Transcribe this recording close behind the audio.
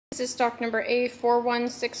is stock number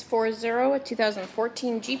A41640, a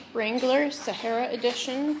 2014 Jeep Wrangler Sahara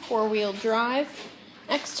Edition, 4-wheel drive.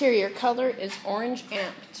 Exterior color is orange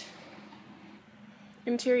amped.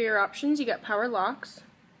 Interior options, you got power locks,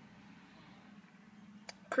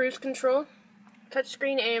 cruise control,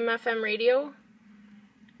 touchscreen AM/FM radio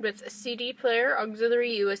with a CD player,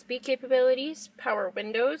 auxiliary USB capabilities, power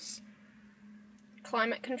windows,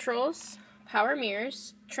 climate controls, power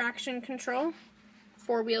mirrors, traction control,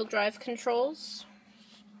 4-wheel drive controls.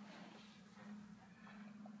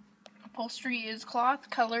 Upholstery is cloth,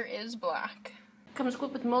 color is black. Comes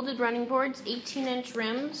equipped with molded running boards, 18-inch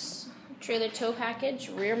rims, trailer tow package,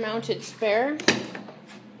 rear mounted spare.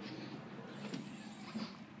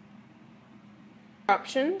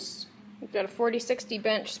 Options, we've got a 40/60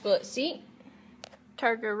 bench split seat,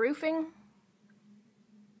 Targa roofing,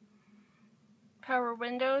 power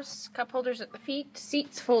windows, cup holders at the feet,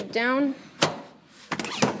 seats fold down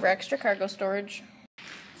for extra cargo storage.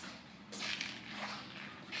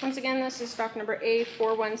 Once again, this is stock number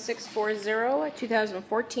A41640, a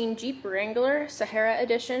 2014 Jeep Wrangler Sahara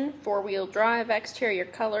Edition, 4-wheel drive. Exterior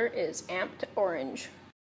color is amped orange.